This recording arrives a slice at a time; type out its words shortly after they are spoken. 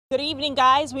Good evening,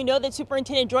 guys. We know that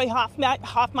Superintendent Joy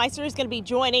Hofmeister is going to be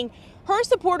joining her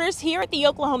supporters here at the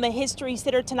Oklahoma History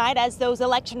Center tonight as those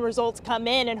election results come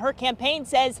in. And her campaign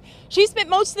says she spent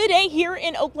most of the day here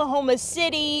in Oklahoma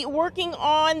City working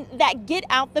on that get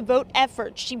out the vote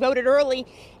effort. She voted early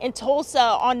in Tulsa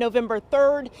on November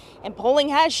 3rd, and polling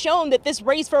has shown that this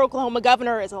race for Oklahoma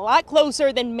governor is a lot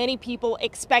closer than many people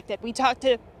expected. We talked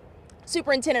to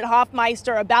Superintendent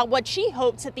Hofmeister about what she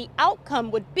hopes that the outcome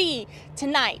would be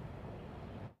tonight.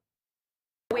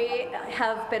 We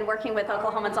have been working with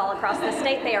Oklahomans all across the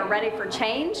state. They are ready for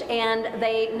change, and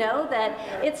they know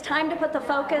that it's time to put the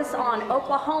focus on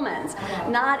Oklahomans,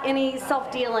 not any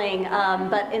self-dealing,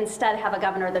 but instead have a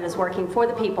governor that is working for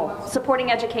the people,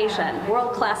 supporting education,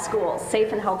 world-class schools,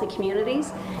 safe and healthy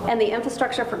communities, and the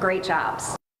infrastructure for great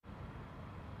jobs.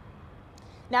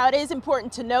 Now, it is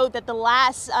important to note that the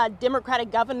last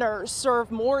Democratic governor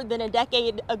served more than a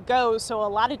decade ago, so a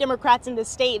lot of Democrats in the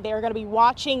state, they are going to be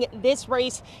watching this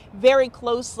race very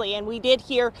closely. And we did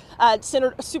hear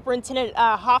Superintendent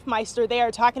Hofmeister there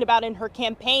talking about in her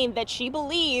campaign that she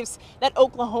believes that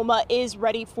Oklahoma is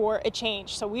ready for a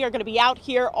change. So we are going to be out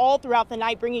here all throughout the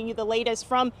night bringing you the latest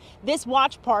from this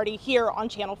watch party here on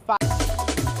Channel 5.